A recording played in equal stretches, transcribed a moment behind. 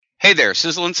Hey there,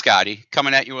 Sizzlin Scotty,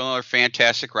 coming at you with another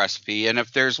fantastic recipe. And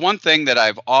if there's one thing that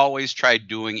I've always tried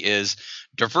doing is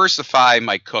diversify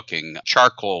my cooking.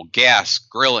 Charcoal, gas,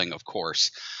 grilling, of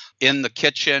course. In the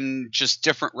kitchen, just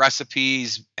different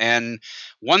recipes. And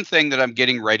one thing that I'm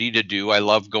getting ready to do, I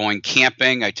love going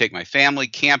camping. I take my family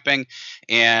camping.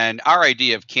 And our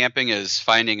idea of camping is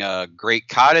finding a great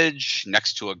cottage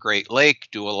next to a great lake,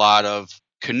 do a lot of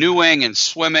canoeing and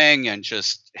swimming and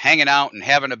just hanging out and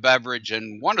having a beverage.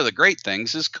 And one of the great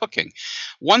things is cooking.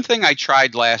 One thing I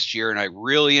tried last year and I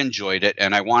really enjoyed it,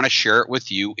 and I want to share it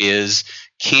with you, is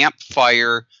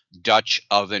campfire Dutch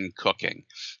oven cooking.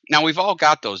 Now we've all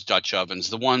got those Dutch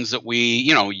ovens, the ones that we,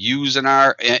 use in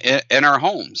our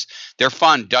homes. They're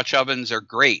fun. Dutch ovens are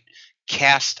great.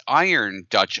 Cast iron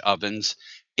Dutch ovens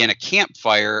in a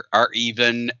campfire are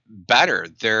even better.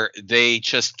 They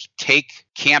just take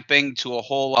camping to a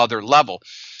whole other level.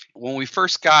 When we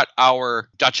first got our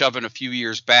Dutch oven a few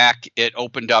years back, it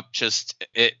opened up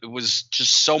it was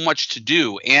just so much to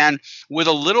do. And with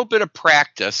a little bit of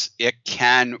practice, it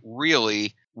can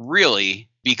really, really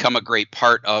become a great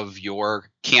part of your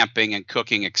camping and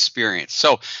cooking experience.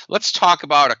 So let's talk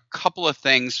about a couple of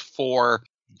things for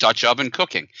Dutch oven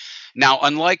cooking. Now,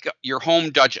 unlike your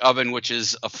home Dutch oven, which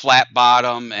is a flat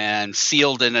bottom and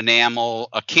sealed in enamel,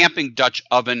 a camping Dutch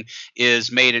oven is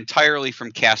made entirely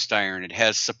from cast iron. It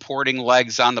has supporting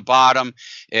legs on the bottom.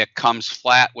 It comes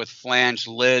flat with flanged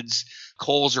lids.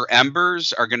 Coals or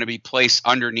embers are going to be placed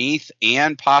underneath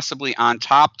and possibly on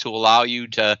top to allow you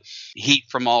to heat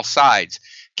from all sides.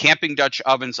 Camping Dutch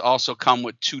ovens also come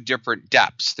with two different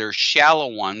depths. There's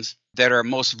shallow ones that are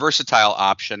most versatile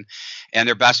option, and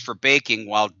they're best for baking,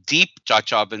 while deep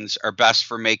Dutch ovens are best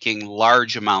for making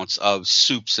large amounts of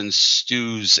soups and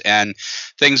stews and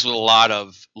things with a lot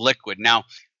of liquid. Now,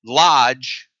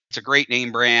 Lodge, it's a great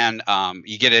name brand.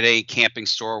 You get it at a camping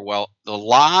store. Well, the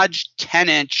Lodge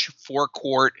 10-inch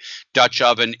 4-quart Dutch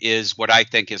oven is what I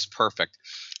think is perfect.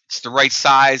 It's the right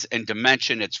size and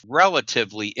dimension. It's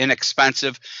relatively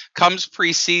inexpensive, comes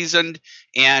pre-seasoned,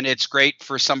 and it's great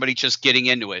for somebody just getting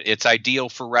into it. It's ideal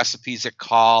for recipes that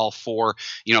call for,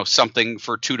 something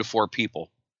for 2 to 4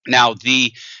 people. Now,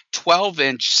 the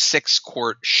 12-inch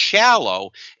 6-quart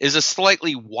shallow is a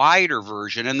slightly wider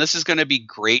version, and this is going to be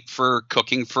great for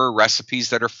cooking for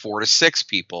recipes that are 4 to 6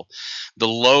 people. The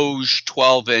Loge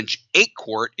 12-inch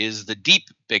 8-quart is the deep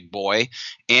big boy,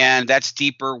 and that's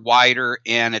deeper, wider,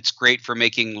 and it's great for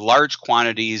making large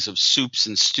quantities of soups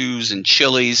and stews and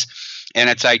chilies, and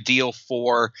it's ideal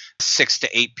for 6 to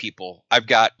 8 people. I've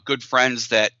got good friends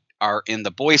that are in the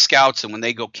Boy Scouts, and when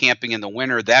they go camping in the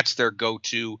winter, that's their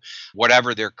go-to,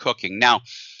 whatever they're cooking. Now,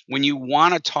 when you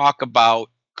want to talk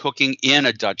about cooking in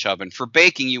a Dutch oven, for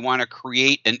baking, you want to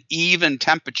create an even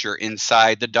temperature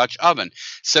inside the Dutch oven,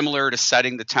 similar to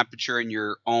setting the temperature in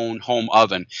your own home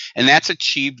oven. And that's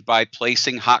achieved by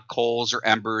placing hot coals or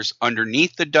embers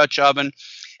underneath the Dutch oven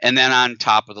and then on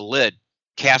top of the lid.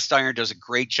 Cast iron does a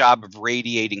great job of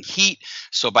radiating heat.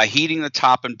 So by heating the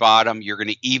top and bottom, you're going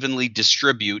to evenly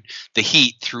distribute the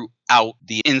heat throughout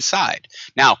the inside.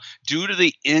 Now, due to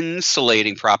the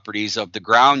insulating properties of the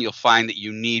ground, you'll find that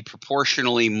you need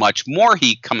proportionally much more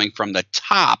heat coming from the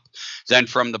top than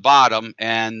from the bottom,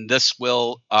 and this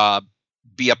will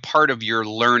be a part of your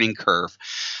learning curve.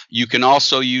 You can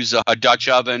also use a Dutch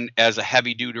oven as a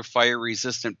heavy-duty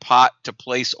fire-resistant pot to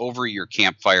place over your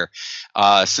campfire.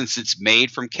 Since it's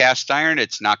made from cast iron,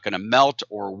 it's not going to melt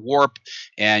or warp,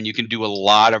 and you can do a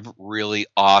lot of really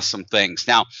awesome things.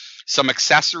 Now, some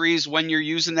accessories when you're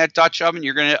using that Dutch oven,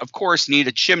 you're going to, of course, need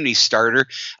a chimney starter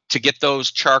to get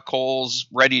those charcoals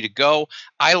ready to go.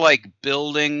 I like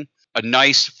building a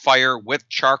nice fire with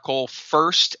charcoal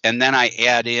first, and then I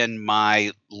add in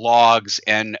my logs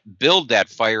and build that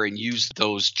fire and use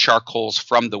those charcoals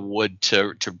from the wood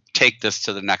to take this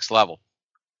to the next level.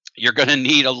 You're going to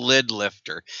need a lid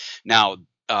lifter. Now,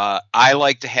 I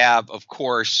like to have, of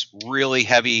course, really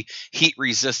heavy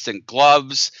heat-resistant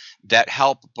gloves that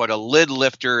help, but a lid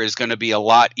lifter is going to be a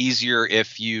lot easier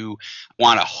if you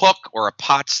want a hook or a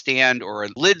pot stand or a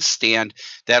lid stand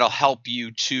that'll help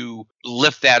you to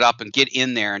lift that up and get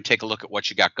in there and take a look at what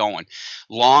you got going.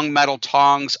 Long metal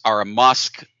tongs are a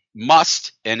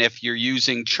must, and if you're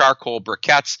using charcoal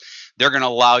briquettes, they're going to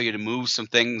allow you to move some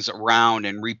things around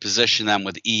and reposition them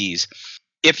with ease.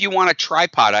 If you want a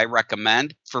tripod, I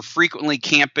recommend. For frequently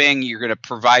camping, you're going to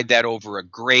provide that over a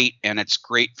grate, and it's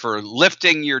great for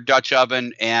lifting your Dutch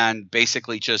oven and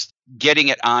basically just getting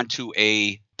it onto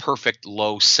a perfect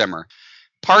low simmer.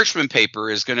 Parchment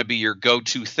paper is going to be your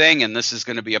go-to thing, and this is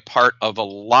going to be a part of a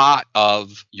lot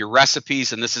of your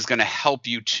recipes, and this is going to help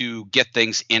you to get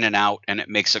things in and out, and it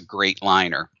makes a great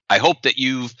liner. I hope that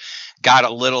you've got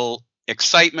a little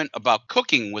excitement about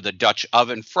cooking with a Dutch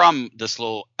oven from this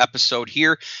little episode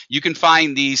here. You can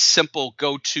find these simple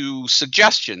go-to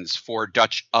suggestions for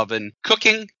Dutch oven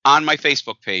cooking on my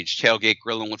Facebook page, Tailgate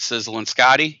Grilling with Sizzlin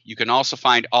Scotty. You can also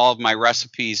find all of my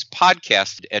recipes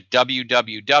podcasted at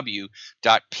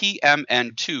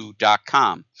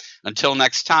www.pmn2.com. Until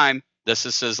next time, this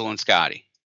is Sizzlin Scotty.